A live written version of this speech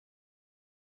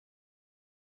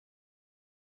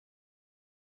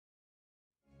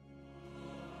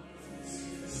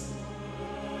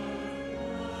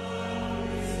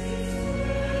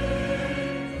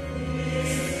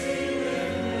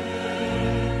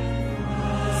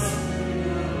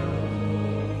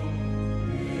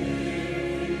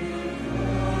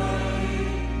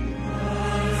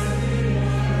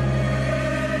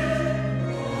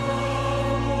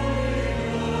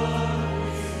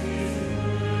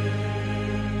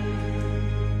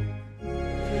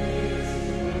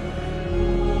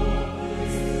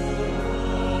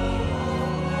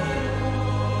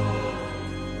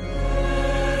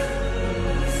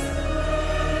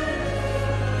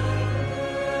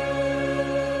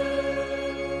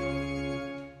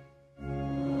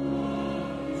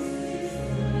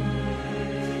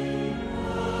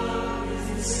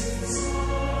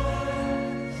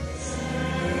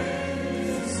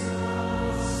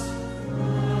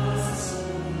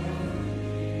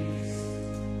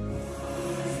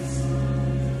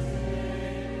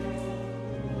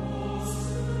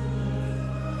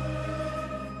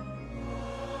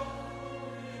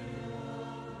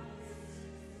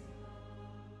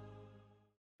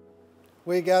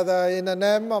We gather in the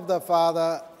name of the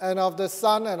Father, and of the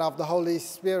Son, and of the Holy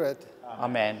Spirit.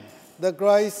 Amen. The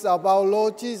grace of our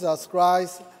Lord Jesus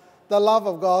Christ, the love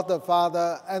of God the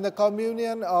Father, and the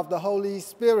communion of the Holy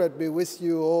Spirit be with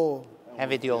you all. And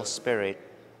with your spirit.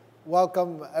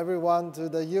 Welcome everyone to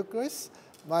the Eucharist.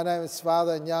 My name is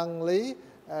Father Yang Lee,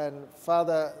 and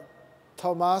Father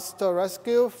Thomas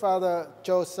Torescu, Father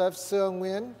Joseph Seung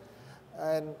Nguyen,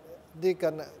 and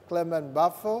Deacon Clement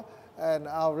Buffo, and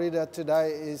our reader today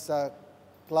is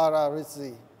Clara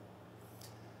Rizzi.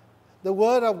 The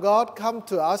word of God come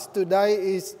to us today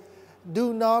is,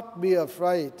 do not be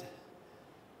afraid.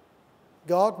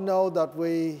 God knows that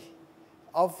we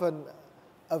often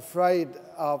afraid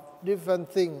of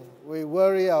different things. We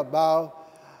worry about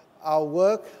our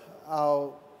work,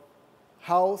 our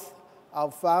health,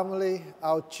 our family,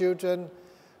 our children,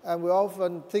 and we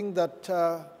often think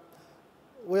that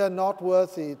we are not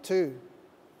worthy too.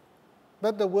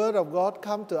 But the word of God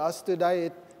come to us today,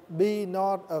 be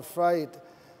not afraid.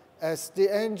 As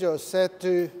the angel said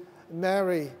to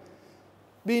Mary,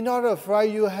 be not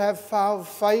afraid, you have found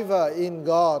favor in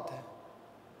God.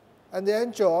 And the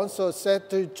angel also said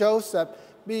to Joseph,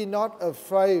 be not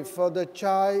afraid, for the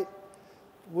child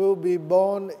will be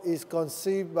born, is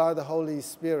conceived by the Holy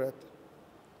Spirit.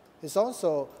 It's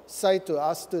also said to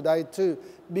us today too,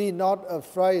 be not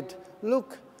afraid.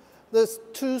 Look, there's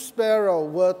 2 sparrows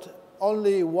worth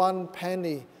only 1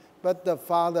 penny, but the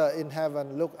Father in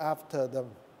heaven look after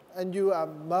them. And you are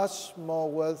much more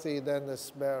worthy than the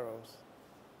sparrows.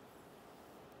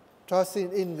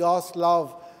 Trusting in God's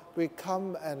love, we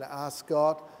come and ask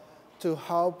God to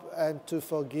help and to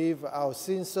forgive our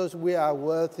sins so we are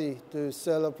worthy to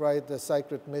celebrate the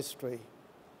sacred mystery.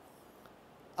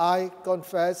 I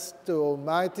confess to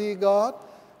Almighty God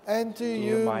and to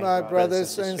you, my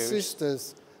brothers and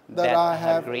sisters, that I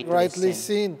have greatly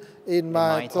sinned in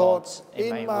my thoughts,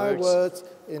 in my words,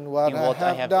 in what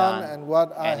I have done and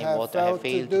what I have failed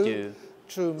to do,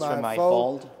 through my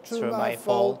fault,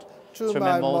 through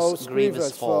my most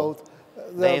grievous fault.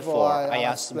 Therefore, I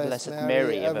ask Blessed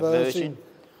Mary, ever Virgin,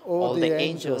 all the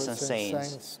angels and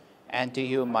saints, and to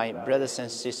you, my brothers and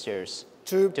sisters,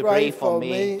 to pray for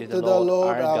me to the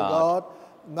Lord our God.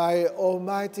 May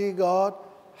Almighty God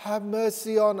have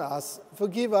mercy on us,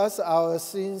 forgive us our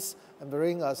sins, and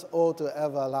bring us all to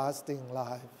everlasting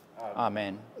life.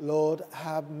 Amen. Lord,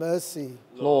 have mercy.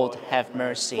 Lord, have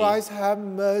mercy. Christ, have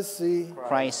mercy.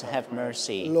 Christ, have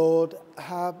mercy. Lord,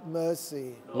 have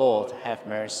mercy. Lord, have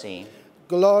mercy.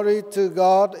 Glory to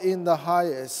God in the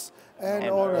highest, and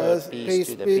on earth peace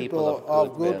to the people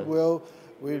of good will.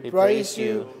 We praise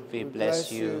you, we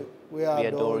bless you, we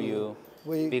adore you,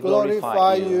 we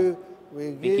glorify you,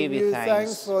 we give you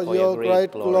thanks for your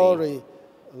great glory.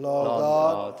 Lord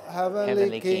God,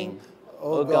 Heavenly King,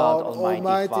 O God,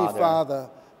 Almighty Father,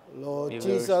 Lord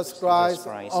Jesus Christ,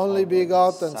 only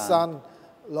begotten Son,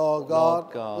 Lord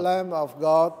God, Lamb of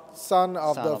God, Son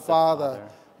of the Father,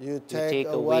 you take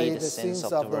away the sins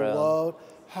of the world,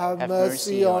 have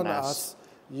mercy on us.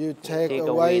 You take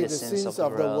away the sins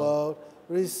of the world,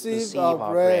 receive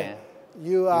our prayer.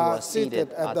 You are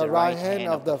seated at the right hand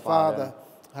of the Father,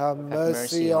 have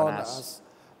mercy on us.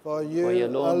 For you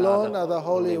alone are the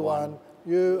Holy One,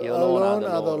 you alone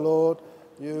are the Lord,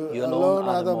 you alone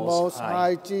are the Most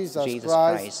High Jesus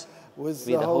Christ, with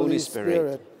the Holy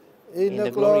Spirit, in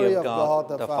the glory of God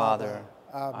the Father.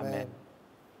 Amen.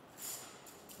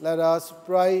 Let us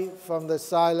pray from the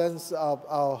silence of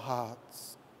our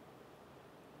hearts.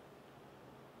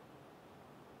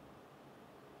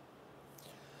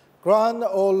 Grant,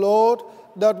 O Lord,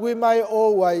 that we may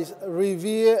always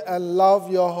revere and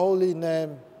love your holy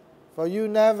name, for you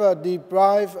never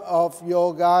deprive of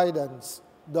your guidance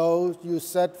those you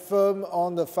set firm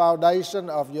on the foundation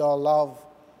of your love.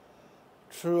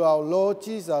 Through our Lord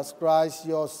Jesus Christ,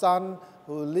 your Son,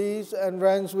 who lives and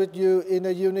reigns with you in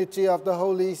the unity of the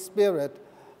Holy Spirit,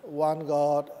 one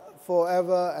God,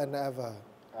 forever and ever.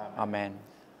 Amen.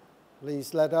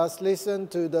 Please let us listen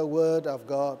to the word of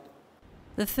God.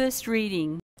 The first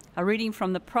reading, a reading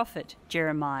from the prophet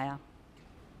Jeremiah.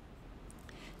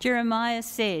 Jeremiah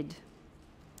said,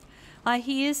 I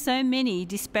hear so many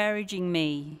disparaging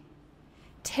me,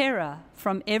 terror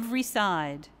from every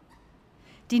side.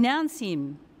 Denounce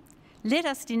him, let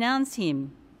us denounce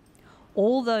him.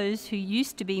 All those who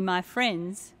used to be my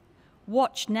friends,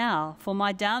 watch now for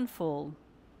my downfall.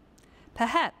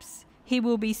 Perhaps he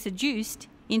will be seduced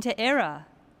into error.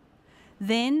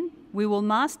 Then we will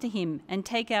master him and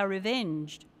take our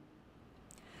revenge.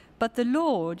 But the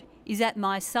Lord is at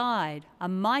my side, a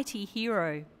mighty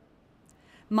hero.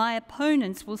 My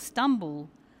opponents will stumble,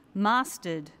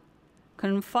 mastered,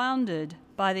 confounded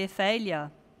by their failure.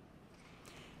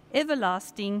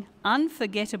 Everlasting,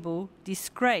 unforgettable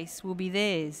disgrace will be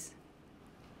theirs.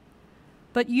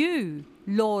 But you,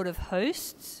 Lord of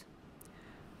hosts,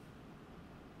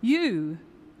 you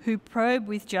who probe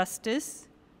with justice,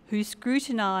 who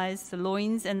scrutinize the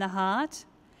loins and the heart,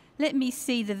 let me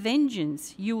see the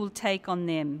vengeance you will take on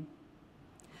them.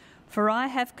 For I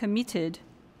have committed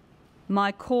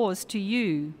my cause to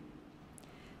you.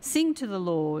 Sing to the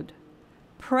Lord,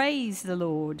 praise the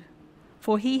Lord,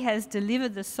 for he has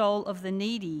delivered the soul of the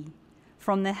needy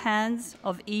from the hands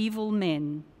of evil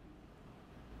men.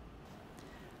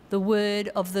 The word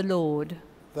of the Lord.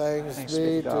 Thanks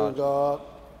be to God.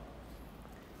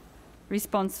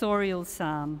 Responsorial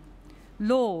Psalm.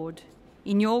 Lord,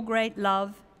 in your great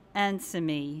love, answer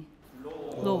me.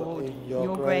 Lord, in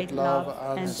your great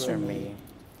love, answer me.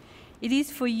 It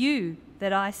is for you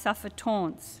that I suffer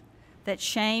taunts, that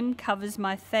shame covers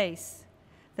my face,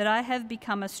 that I have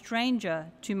become a stranger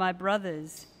to my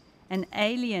brothers, an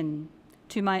alien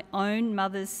to my own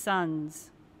mother's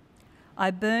sons. I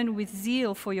burn with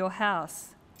zeal for your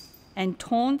house, and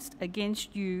taunts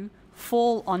against you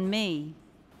fall on me.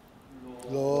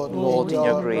 Lord, in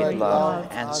your great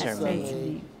love, answer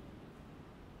me.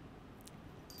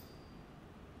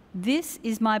 This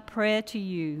is my prayer to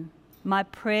you, my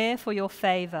prayer for your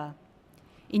favour.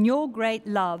 In your great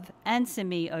love, answer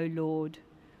me, O Lord,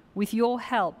 with your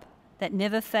help that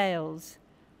never fails.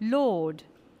 Lord,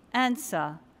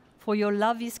 answer, for your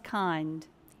love is kind.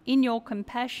 In your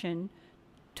compassion,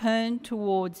 turn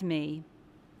towards me.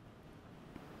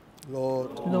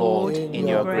 Lord, in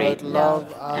your great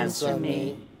love, answer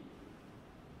me.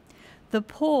 The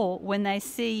poor, when they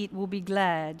see it, will be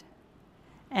glad,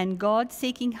 and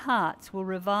God-seeking hearts will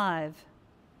revive.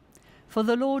 For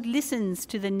the Lord listens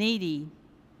to the needy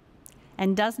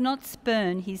and does not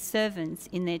spurn his servants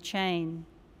in their chain.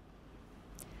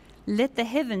 Let the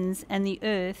heavens and the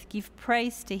earth give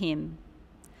praise to him,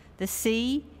 the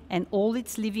sea and all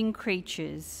its living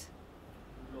creatures.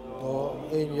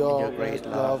 Lord, in your great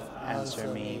love, answer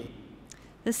me.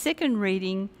 The second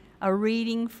reading, a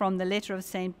reading from the letter of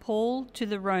St. Paul to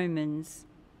the Romans.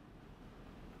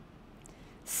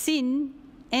 Sin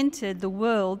entered the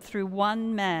world through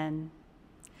one man,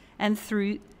 and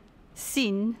through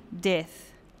sin,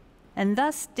 death. And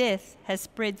thus death has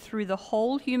spread through the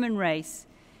whole human race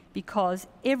because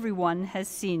everyone has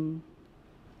sinned.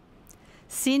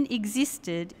 Sin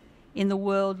existed in the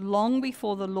world long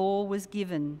before the law was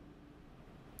given.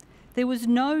 There was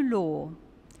no law,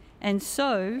 and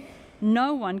so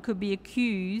no one could be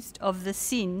accused of the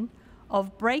sin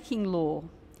of breaking law,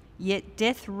 yet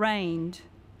death reigned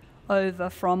over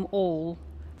from all,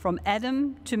 from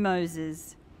Adam to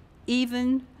Moses,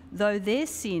 even though their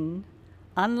sin,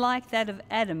 unlike that of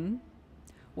Adam,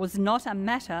 was not a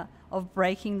matter of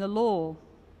breaking the law.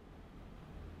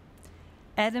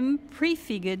 Adam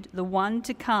prefigured the one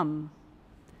to come,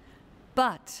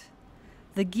 but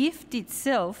the gift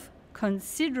itself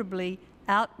considerably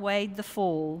outweighed the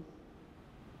fall.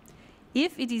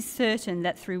 If it is certain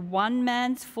that through one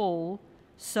man's fall,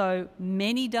 so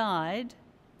many died,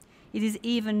 it is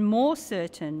even more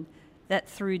certain that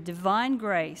through divine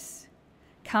grace,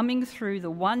 coming through the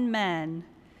one man,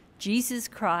 Jesus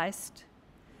Christ,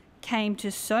 came to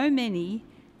so many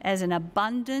as an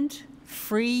abundant,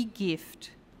 free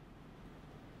gift.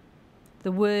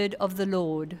 The word of the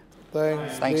Lord.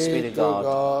 Thanks be to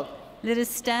God. Let us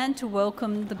stand to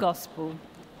welcome the gospel.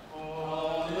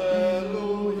 Alleluia.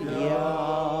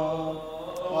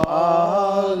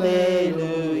 Alleluia.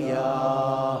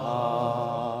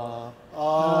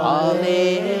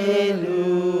 Alleluia.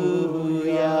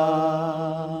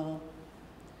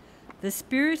 The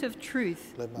Spirit of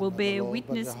truth will bear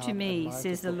witness to me,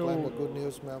 says the Lord,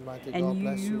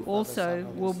 and you also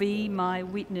will be my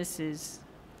witnesses.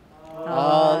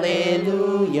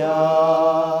 Alleluia.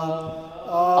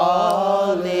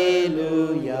 Alleluia.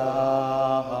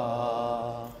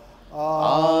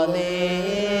 Alleluia.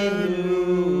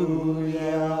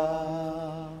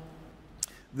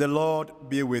 The Lord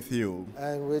be with you.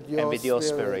 And with your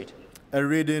spirit. A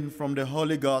reading from the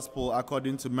Holy Gospel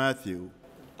according to Matthew.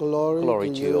 Glory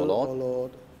to you, O Lord.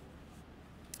 Lord.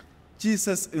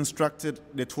 Jesus instructed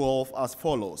the 12 as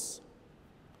follows.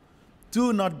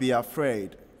 Do not be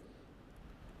afraid,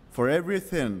 for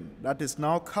everything that is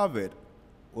now covered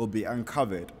will be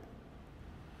uncovered,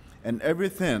 and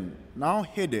everything now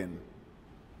hidden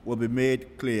will be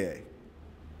made clear.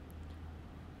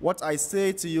 What I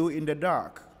say to you in the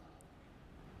dark,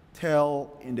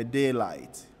 tell in the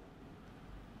daylight.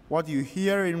 What you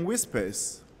hear in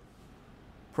whispers,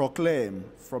 proclaim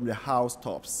from the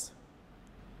housetops.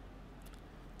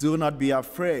 Do not be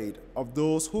afraid of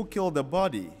those who kill the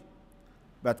body,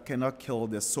 but cannot kill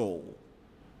the soul.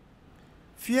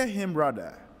 Fear him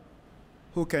rather,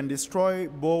 who can destroy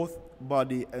both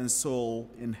body and soul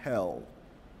in hell.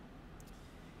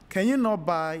 Can you not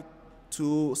buy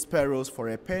 2 sparrows for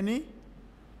a penny?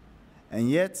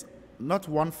 And yet not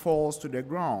one falls to the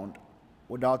ground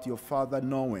without your Father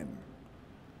knowing.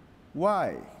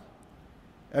 Why?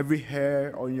 Every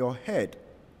hair on your head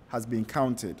has been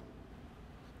counted.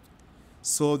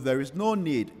 So there is no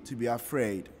need to be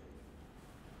afraid.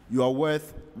 You are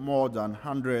worth more than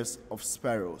hundreds of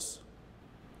sparrows.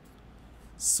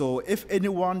 So if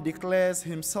anyone declares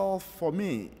himself for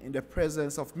me in the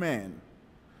presence of men,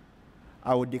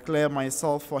 I will declare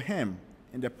myself for him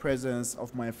in the presence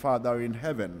of my Father in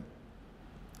heaven.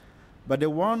 But the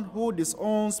one who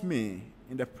disowns me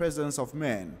in the presence of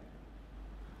men,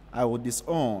 I will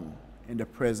disown in the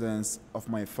presence of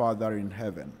my Father in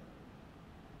heaven.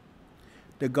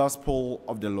 The Gospel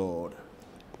of the Lord.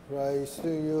 Praise to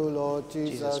you, Lord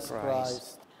Jesus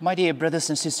Christ. My dear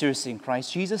brothers and sisters in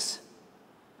Christ Jesus,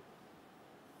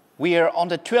 we are on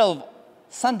the 12th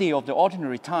Sunday of the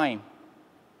ordinary time.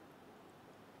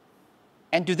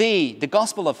 And today, the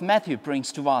Gospel of Matthew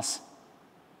brings to us,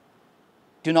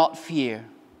 do not fear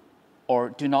or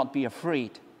do not be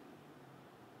afraid.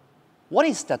 What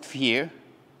is that fear?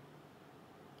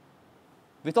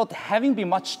 Without having been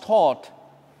much thought,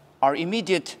 our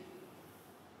immediate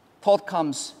thought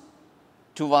comes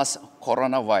to us,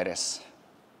 coronavirus.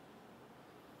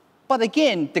 But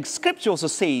again, the scripture also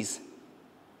says,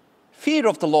 fear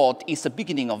of the Lord is the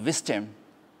beginning of wisdom.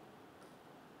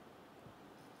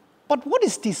 But what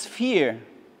is this fear?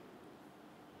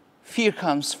 Fear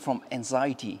comes from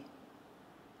anxiety.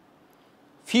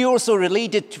 Fear also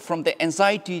related from the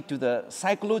anxiety to the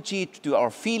psychology, to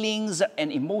our feelings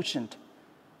and emotion.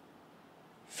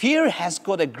 Fear has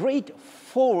got a great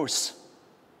force,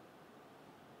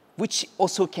 which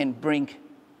also can bring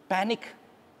panic.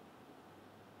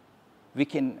 We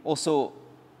can also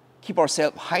keep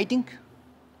ourselves hiding.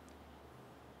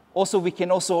 Also, we can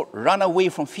also run away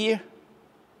from fear.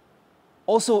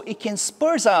 Also, it can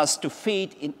spur us to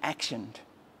faith in action.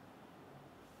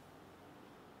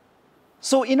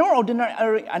 So in our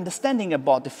ordinary understanding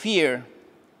about the fear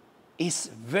is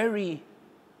very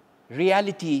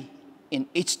reality in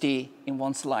each day in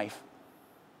one's life.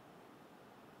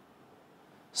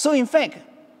 So in fact,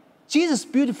 Jesus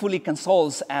beautifully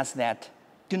consoles us that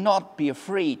do not be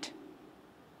afraid.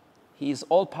 He is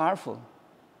all-powerful.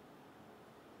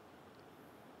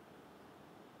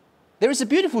 There is a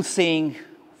beautiful saying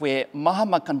where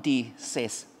Mahatma Gandhi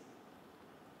says,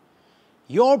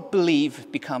 your belief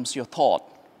becomes your thought.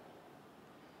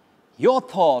 Your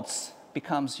thoughts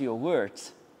becomes your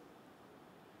words.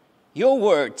 Your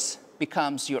words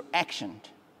becomes your action.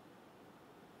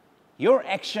 Your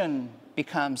action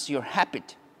becomes your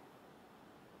habit.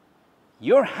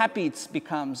 Your habits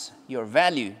becomes your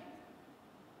value.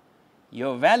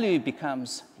 Your value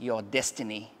becomes your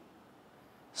destiny.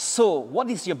 So, what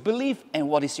is your belief and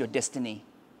what is your destiny?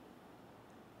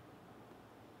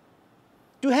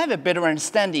 To have a better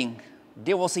understanding,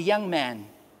 there was a young man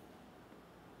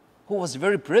who was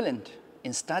very brilliant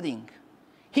in studying.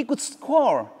 He could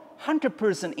score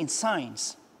 100% in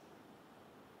science.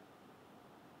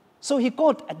 So he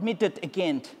got admitted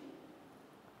again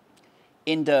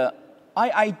in the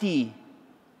IIT,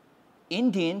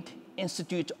 Indian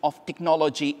Institute of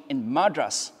Technology in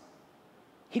Madras.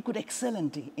 He could excel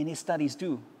in his studies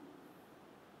too.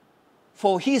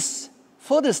 For his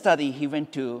further study, he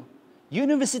went to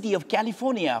University of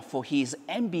California for his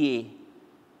MBA,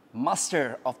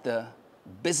 Master of the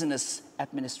Business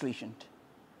Administration.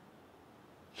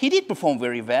 He did perform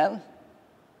very well.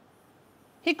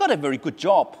 He got a very good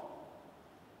job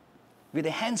with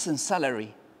a handsome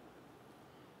salary.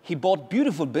 He bought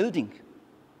beautiful building.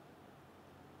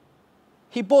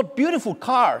 He bought beautiful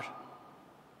car.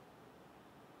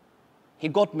 He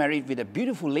got married with a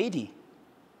beautiful lady.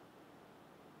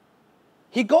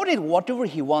 He got it whatever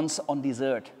he wants on this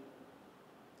earth.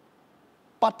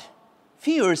 But a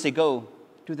few years ago,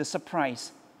 to the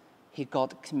surprise, he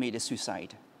committed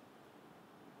suicide.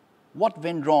 What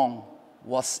went wrong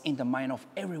was in the mind of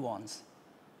everyone.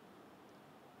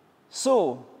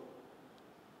 So,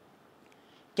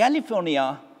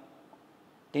 California,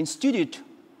 the Institute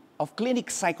of Clinical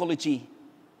Psychology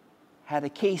had a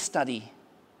case study.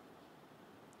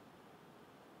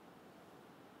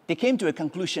 They came to a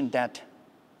conclusion that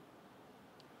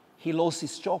he lost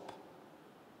his job.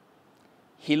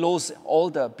 He lost all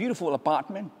the beautiful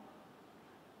apartment.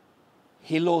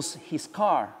 He lost his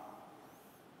car.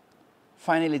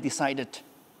 Finally decided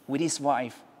with his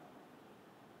wife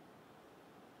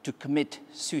to commit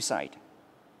suicide.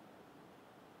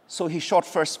 So he shot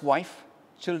first wife,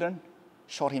 children,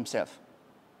 shot himself.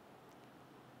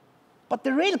 But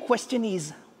the real question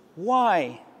is,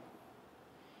 why?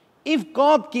 If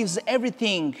God gives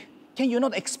everything, can you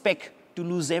not expect to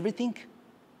lose everything?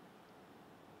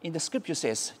 In the scripture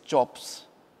says, Job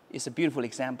is a beautiful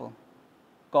example.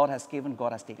 God has given,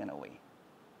 God has taken away.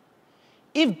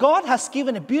 If God has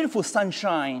given a beautiful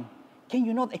sunshine, can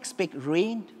you not expect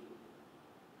rain?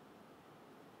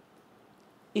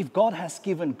 If God has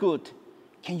given good,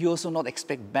 can you also not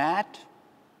expect bad?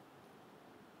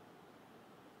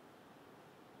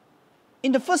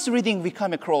 In the first reading we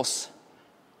come across,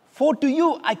 for to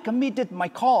you I committed my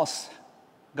cause.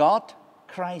 God,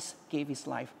 Christ gave his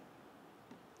life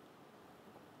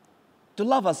to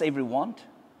love us, everyone.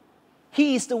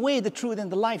 He is the way, the truth,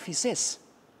 and the life, he says.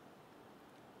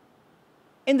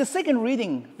 In the second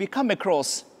reading, we come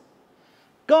across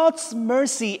God's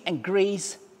mercy and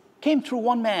grace came through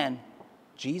one man,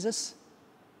 Jesus.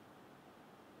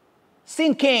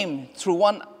 Sin came through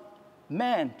one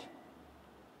man,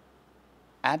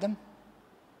 Adam.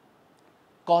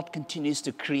 God continues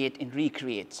to create and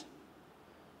recreate.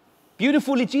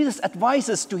 Beautifully, Jesus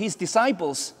advises to his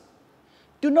disciples,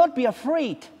 do not be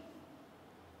afraid.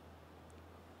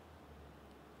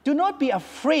 Do not be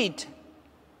afraid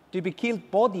to be killed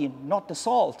body, not the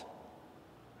salt.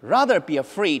 Rather be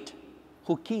afraid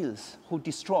who kills, who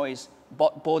destroys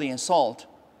body and salt.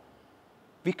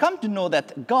 We come to know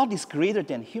that God is greater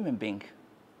than human being.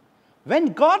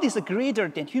 When God is a greater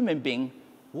than human being,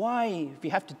 why we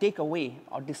have to take away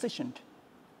our decision?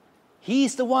 He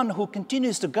is the one who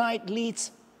continues to guide,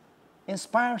 leads,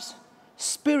 inspires,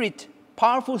 spirit,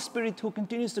 powerful spirit who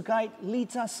continues to guide,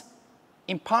 leads us,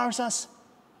 empowers us.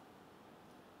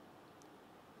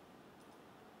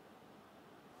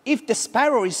 If the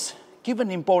sparrow is given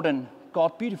importance,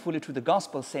 God beautifully through the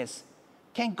gospel says,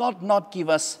 can God not give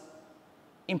us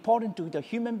importance to the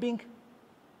human being?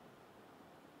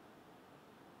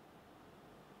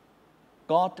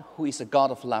 God, who is a God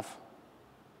of love,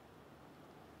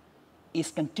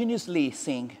 is continuously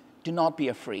saying, do not be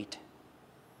afraid.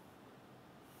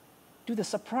 To the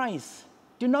surprise,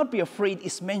 do not be afraid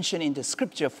is mentioned in the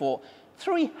scripture for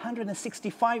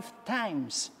 365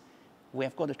 times. We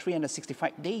have got the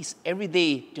 365 days. Every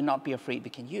day, do not be afraid we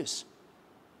can use.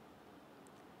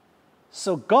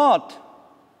 So God,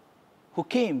 who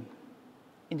came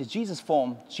in the Jesus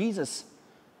form, Jesus,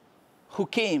 who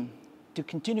came to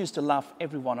continues to love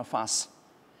every one of us.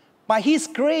 By his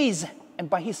grace and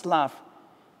by his love,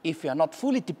 if we are not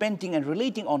fully depending and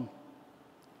relating on,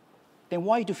 then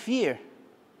why to fear?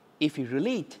 If we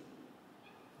relate,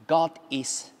 God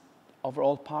is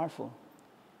overall powerful.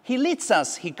 He leads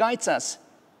us, he guides us.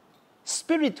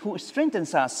 Spirit who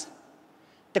strengthens us.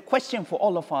 The question for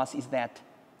all of us is that,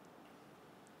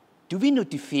 do we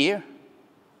need to fear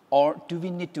or do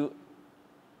we need to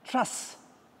trust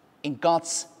in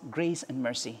God's grace and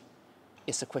mercy?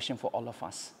 It's a question for all of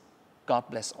us. God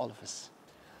bless all of us.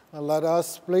 Now let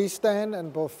us please stand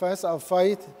and profess our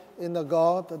faith in the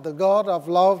God of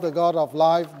love, the God of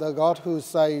life, the God who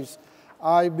saves.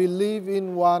 I believe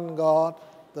in one God,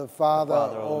 the Father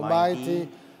Almighty,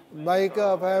 maker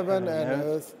of heaven and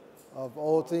earth, of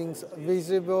all things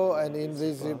visible and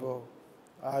invisible.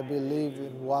 I believe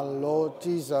in one Lord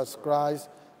Jesus Christ,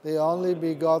 the only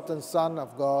begotten Son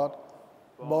of God,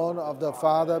 born of the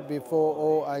Father before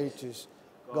all ages.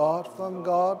 God from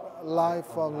God, light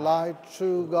from light,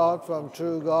 true God from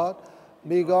true God,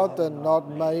 begotten, not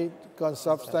made,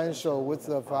 consubstantial with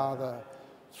the Father.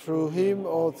 Through him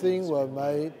all things were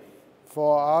made.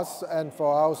 For us and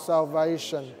for our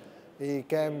salvation, he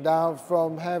came down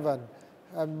from heaven,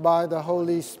 and by the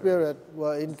Holy Spirit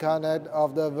were incarnate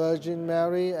of the Virgin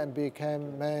Mary and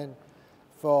became man.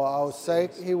 For our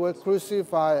sake he was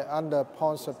crucified under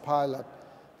Pontius Pilate.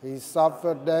 He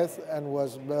suffered death and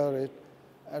was buried,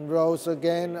 and rose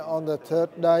again on the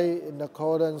third day in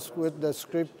accordance with the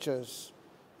Scriptures.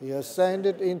 He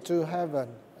ascended into heaven,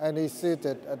 and is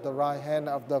seated at the right hand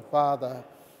of the Father.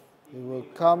 He will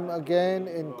come again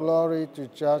in glory to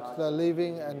judge the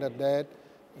living and the dead,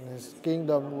 and his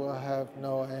kingdom will have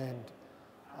no end.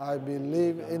 I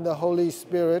believe in the Holy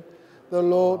Spirit, the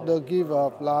Lord, the giver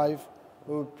of life,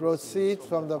 who proceeds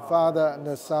from the Father and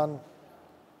the Son,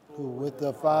 who with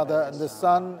the Father and the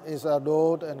Son is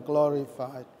adored and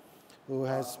glorified, who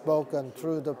has spoken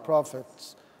through the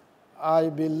prophets. I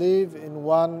believe in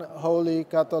one holy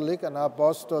Catholic and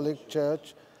Apostolic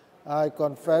Church. I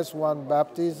confess one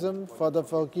baptism for the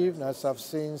forgiveness of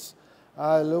sins.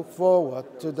 I look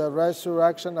forward to the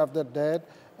resurrection of the dead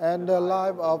and the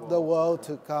life of the world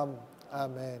to come.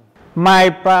 Amen. My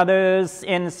brothers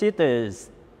and sisters,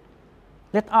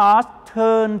 let us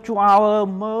turn to our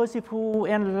merciful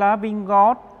and loving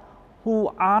God, who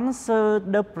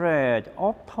answered the prayer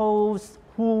of those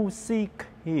who seek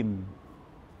Him.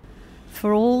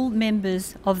 For all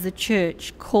members of the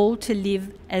Church called to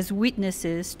live as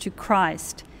witnesses to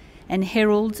Christ and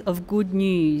heralds of good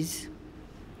news.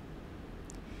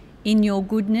 In your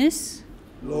goodness,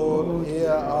 Lord,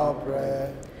 hear our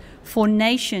prayer. For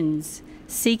nations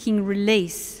seeking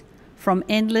release from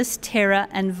endless terror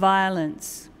and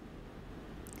violence.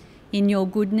 In your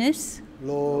goodness,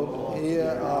 Lord,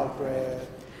 hear our prayer.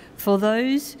 For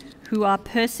those who are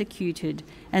persecuted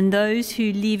and those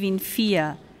who live in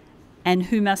fear and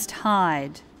who must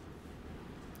hide.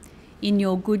 In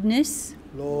your goodness,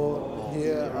 Lord,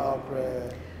 hear our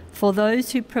prayer. For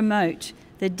those who promote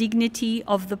the dignity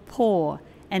of the poor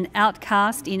and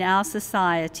outcast in our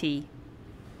society.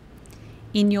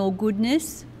 In your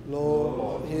goodness,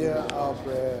 Lord, hear our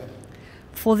prayer.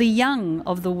 For the young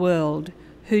of the world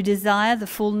who desire the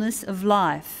fullness of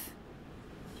life.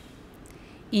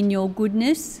 In your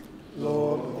goodness,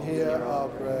 Lord, hear our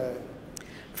prayer.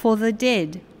 For the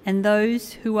dead and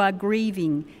those who are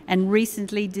grieving and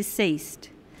recently deceased,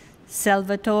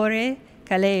 Salvatore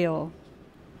Caleo,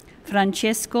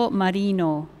 Francesco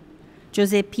Marino,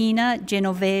 Giuseppina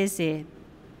Genovese,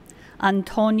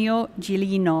 Antonio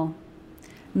Gilino,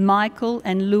 Michael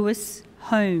and Louis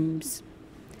Holmes,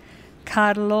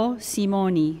 Carlo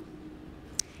Simoni,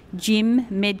 Jim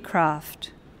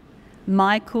Medcraft,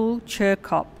 Michael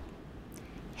Cherkop,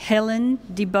 Helen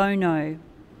DiBono,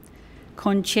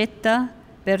 Concetta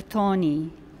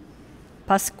Bertoni,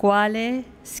 Pasquale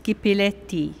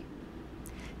Scipiletti,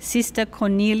 Sister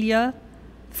Cornelia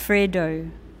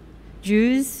Fredo,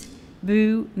 Jules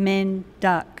Bu Men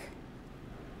Duck,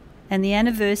 and the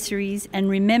anniversaries and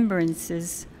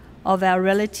remembrances of our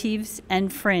relatives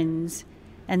and friends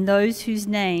and those whose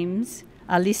names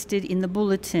are listed in the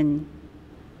bulletin.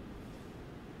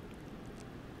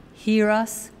 Hear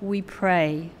us, we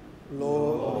pray.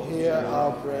 Lord, hear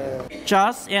our prayer.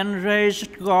 Just and righteous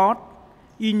God,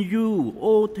 in you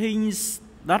all things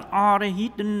that are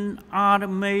hidden are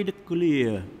made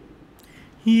clear.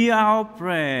 Hear our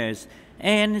prayers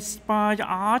and inspire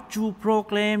us to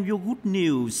proclaim your good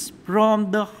news from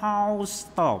the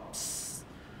housetops.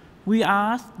 We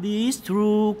ask this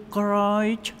through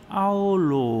Christ our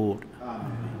Lord.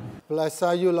 Amen. Blessed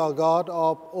are you, Lord God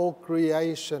of all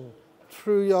creation.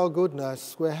 Through your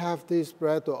goodness, we have this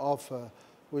bread to offer,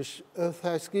 which earth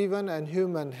has given and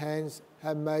human hands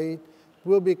have made,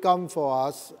 will become for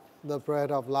us the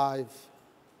bread of life.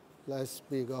 Blessed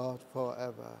be God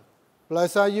forever.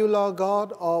 Blessed are you, Lord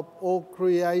God of all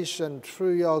creation.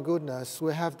 Through your goodness,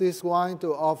 we have this wine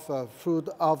to offer, fruit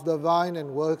of the vine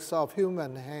and works of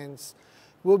human hands,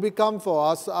 will become for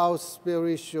us our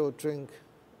spiritual drink.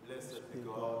 Blessed be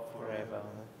God forever.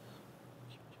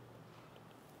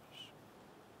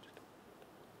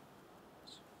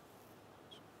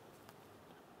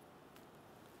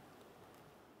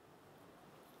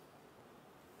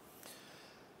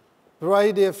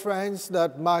 Pray, dear friends,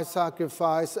 that my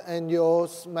sacrifice and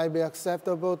yours may be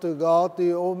acceptable to God,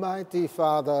 the Almighty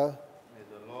Father. May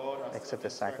the Lord accept the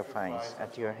sacrifice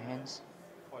at your hands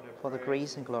for the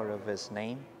grace and glory of his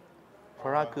name,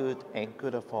 for our good and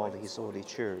good of all his holy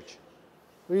church.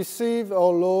 Receive, O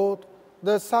Lord,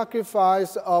 the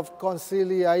sacrifice of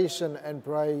conciliation and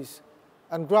praise,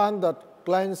 and grant that,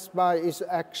 cleansed by its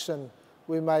action,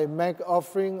 we may make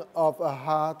offering of a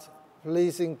heart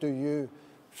pleasing to you,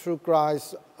 through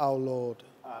Christ our Lord.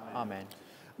 Amen. Amen.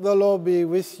 The Lord be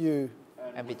with you.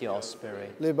 And with your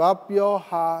spirit. Lift up your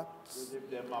hearts. Lift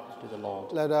them up to the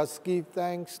Lord. Let us give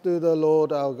thanks to the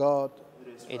Lord our God.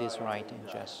 It is right and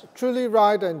just. Truly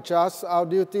right and just, our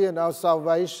duty and our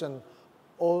salvation,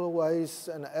 always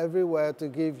and everywhere to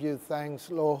give you thanks,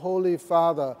 Lord, Holy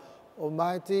Father,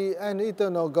 Almighty and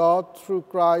eternal God, through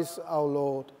Christ our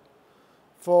Lord.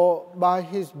 For by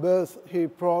his birth he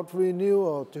brought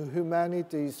renewal to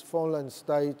humanity's fallen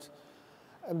state,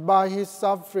 and by his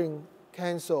suffering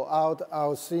canceled out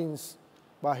our sins.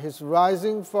 By his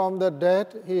rising from the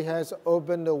dead he has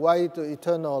opened the way to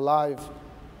eternal life.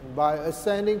 And by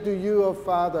ascending to you, O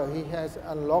Father, he has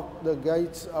unlocked the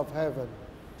gates of heaven.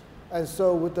 And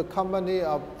so with the company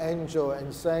of angels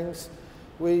and saints,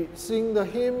 we sing the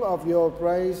hymn of your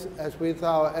praise, as with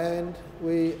our end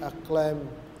we acclaim,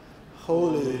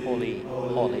 Holy, holy,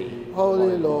 holy,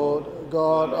 holy Lord,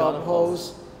 God of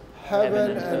hosts,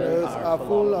 heaven and earth are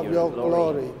full of your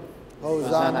glory.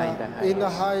 Hosanna in the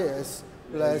highest.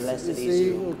 Blessed is he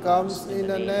who comes in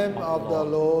the name of the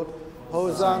Lord.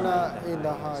 Hosanna in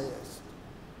the highest.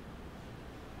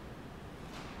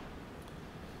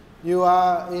 You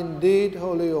are indeed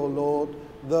holy, O Lord,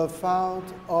 the fount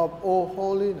of all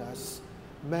holiness.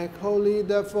 Make holy,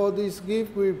 therefore, this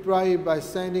gift, we pray, by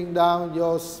sending down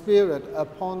your Spirit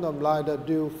upon them like the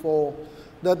dewfall,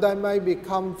 that they may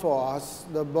become for us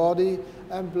the body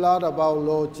and blood of our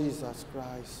Lord Jesus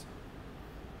Christ.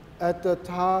 At the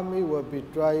time he was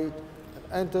betrayed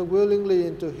and entered willingly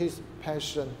into his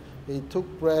passion, he took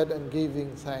bread and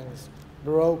giving thanks,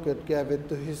 broke it, gave it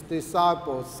to his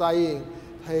disciples, saying,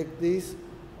 "Take this,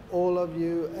 all of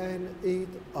you, and eat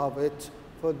of it,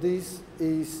 for this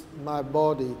is my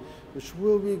body, which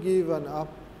will be given up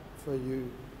for you."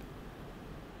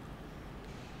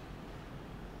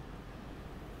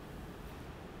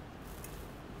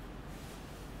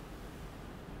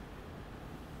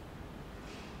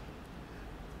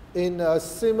 In a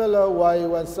similar way,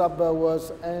 when supper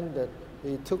was ended,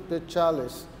 he took the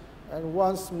chalice, and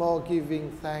once more giving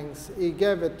thanks, he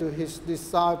gave it to his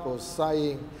disciples,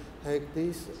 saying, "Take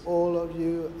this, all of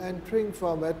you, and drink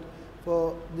from it,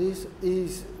 for this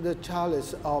is the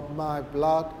chalice of my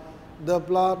blood, the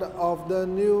blood of the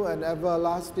new and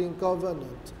everlasting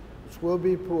covenant, which will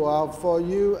be poured out for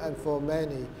you and for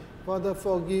many, for the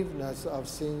forgiveness of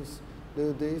sins.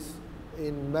 Do this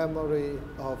in memory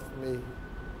of me."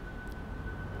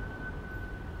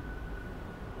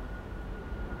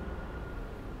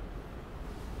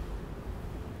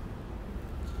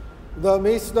 The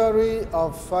mystery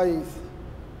of faith.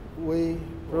 We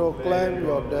proclaim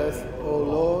your death, O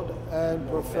Lord, and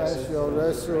profess your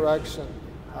resurrection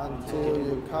until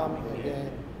you come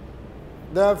again.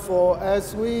 Therefore,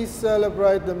 as we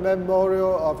celebrate the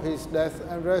memorial of his death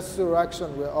and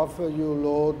resurrection, we offer you,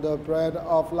 Lord, the bread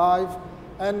of life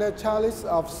and the chalice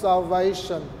of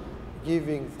salvation,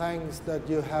 giving thanks that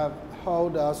you have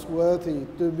held us worthy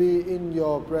to be in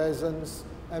your presence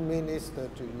and minister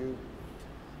to you.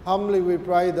 Humbly we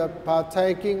pray that,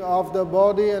 partaking of the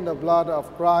body and the blood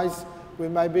of Christ, we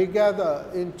may be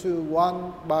gathered into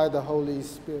one by the Holy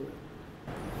Spirit.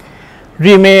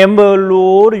 Remember,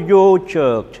 Lord, your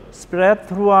church spread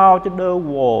throughout the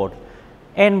world,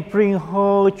 and bring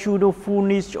her to the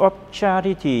fullness of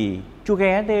charity,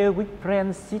 together with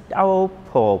Francis, our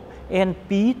Pope, and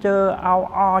Peter, our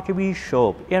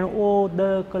Archbishop, and all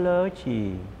the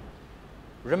clergy.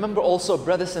 Remember also,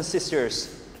 brothers and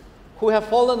sisters, who have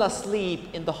fallen asleep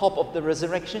in the hope of the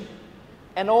resurrection,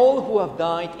 and all who have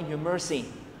died in your mercy.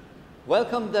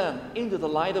 Welcome them into the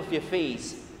light of your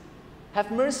face. Have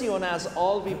mercy on us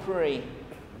all, we pray,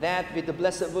 that with the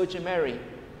Blessed Virgin Mary,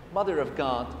 Mother of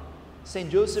God, Saint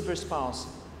Joseph, her spouse,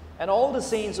 and all the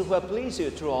saints who have pleased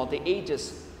you throughout the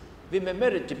ages, we may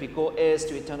merit to be co-heirs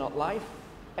to eternal life,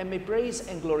 and may praise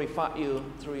and glorify you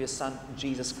through your Son,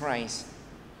 Jesus Christ.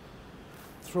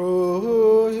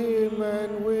 Through him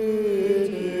and with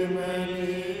him and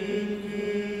in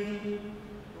him,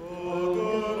 O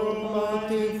God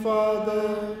Almighty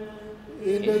Father,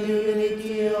 in the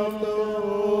unity of the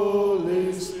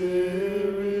Holy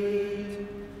Spirit,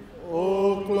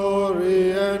 all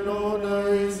glory and honor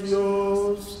is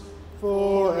yours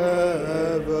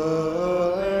forever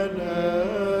and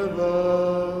ever.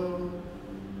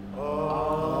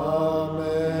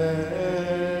 Amen.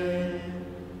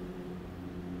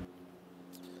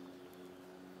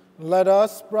 Let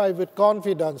us pray with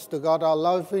confidence to God, our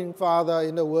loving Father,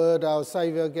 in the word our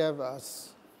Savior gave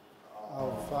us.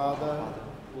 Our Father,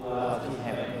 who art in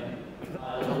heaven,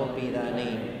 hallowed be thy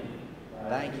name.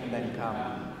 Thy kingdom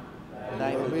come,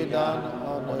 thy will be done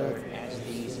on earth as it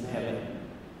is in heaven.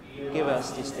 Give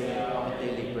us this day our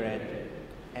daily bread,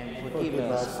 and forgive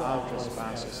us our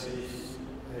trespasses,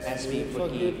 as we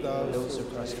forgive those who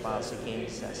trespass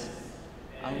against us.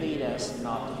 And lead us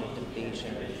not into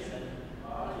temptation,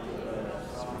 but deliver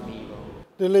us from evil.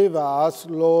 deliver us,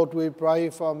 Lord, we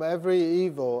pray, from every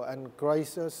evil, and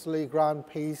graciously grant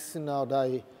peace in our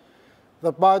day,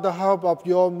 that by the help of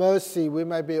your mercy we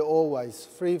may be always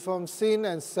free from sin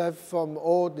and safe from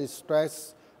all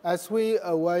distress, as we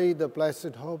await the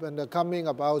blessed hope and the coming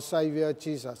of our Savior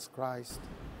Jesus Christ.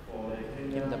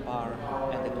 Give the power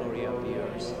and the glory of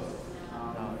yours,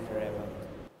 now and forever.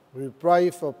 We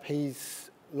pray for peace.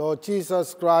 Lord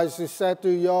Jesus Christ, you said to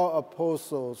your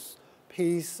apostles,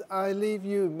 "Peace I leave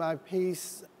you, my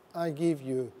peace I give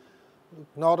you." Look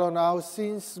not on our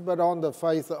sins, but on the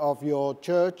faith of your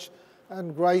church,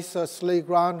 and graciously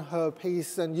grant her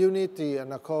peace and unity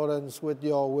in accordance with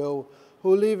your will,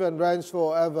 who live and reign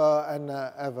forever and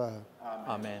ever.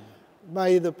 Amen.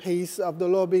 May the peace of the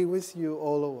Lord be with you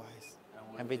all always.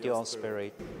 And with your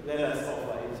spirit. Let us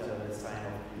offer each other the sign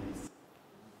of peace.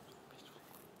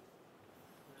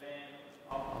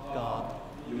 God,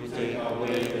 you take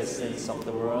away the sins of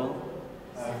the world,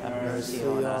 have mercy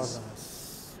on us.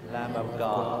 Lamb of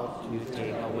God, you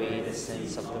take away the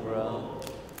sins of the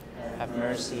world, have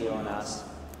mercy on us.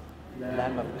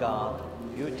 Lamb of God,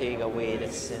 you take away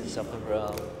the sins of the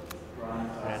world,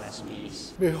 grant us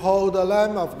peace. Behold the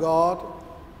Lamb of God,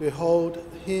 behold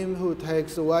him who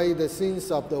takes away the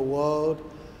sins of the world.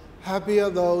 Happy are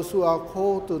those who are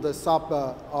called to the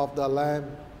supper of the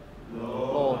Lamb.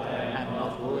 Lord, I am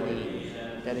not worthy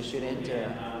that you should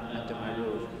enter under my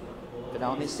roof, but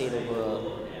only say the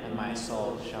word, and my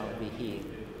soul shall be healed.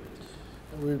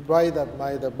 We pray that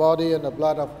may the body and the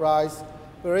blood of Christ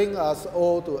bring us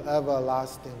all to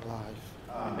everlasting life.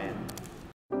 Amen.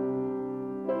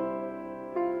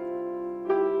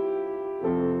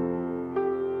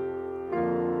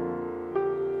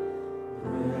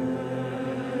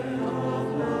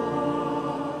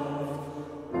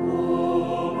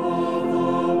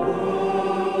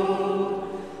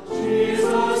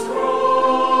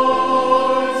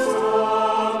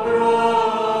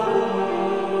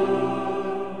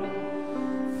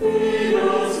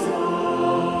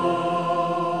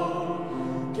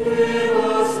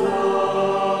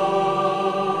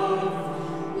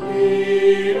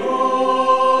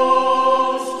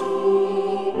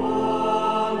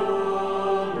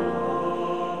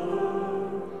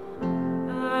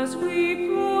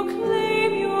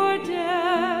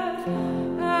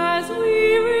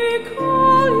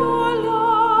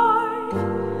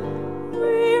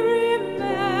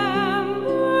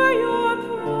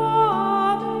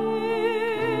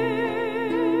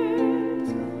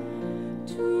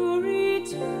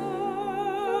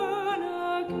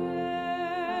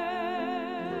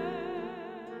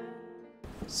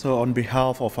 So on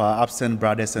behalf of our absent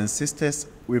brothers and sisters,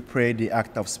 we pray the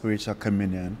act of spiritual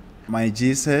communion. My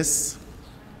Jesus,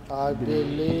 I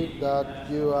believe that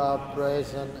you are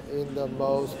present in the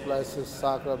most blessed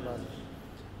sacrament.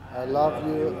 I love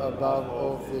you above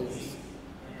all things,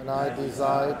 and I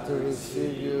desire to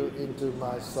receive you into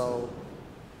my soul.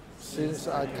 Since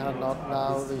I cannot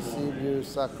now receive you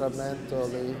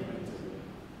sacramentally,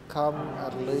 come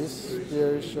at least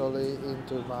spiritually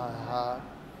into my heart.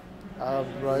 I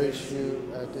embrace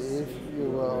you as if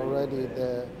you were already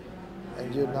there,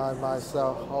 and unite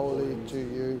myself wholly to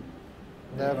you.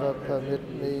 Never permit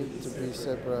me to be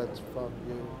separate from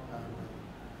you. Amen.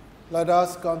 Let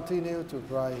us continue to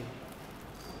pray.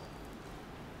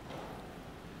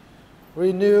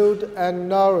 Renewed and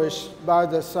nourished by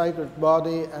the sacred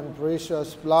body and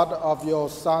precious blood of your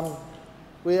Son,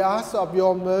 we ask of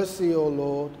your mercy, O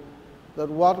Lord, that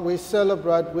what we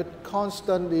celebrate with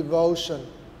constant devotion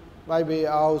may be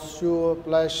our sure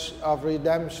pledge of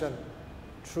redemption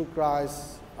through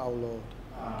Christ our Lord.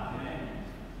 Amen.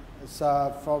 It's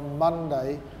from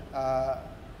Monday, the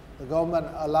government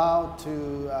allowed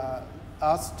to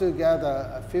us to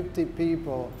gather 50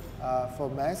 people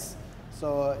for Mass.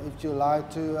 So if you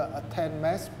like to attend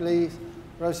Mass, please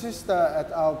register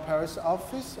at our parish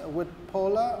office with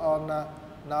Paula on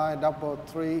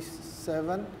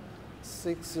 9337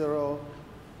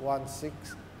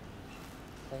 6016.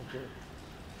 Thank you.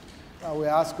 Now we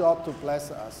ask God to bless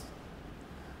us.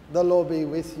 The Lord be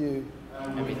with you.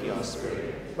 And with your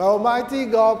spirit. May Almighty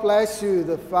God bless you,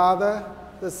 the Father,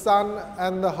 the Son,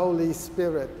 and the Holy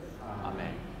Spirit.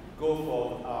 Amen. Go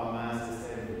forth, our Master's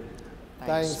end.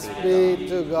 Thanks be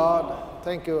to God.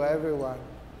 Thank you, everyone.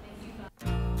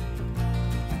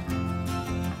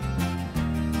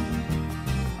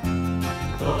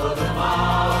 Though the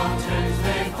mountains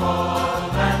may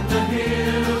fall and the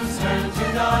hills turn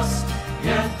to dust,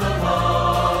 yet the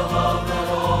love of the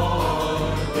Lord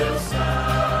will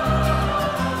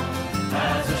stand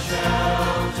as a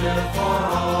shelter for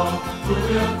all who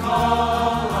will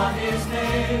call on His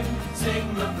name. Sing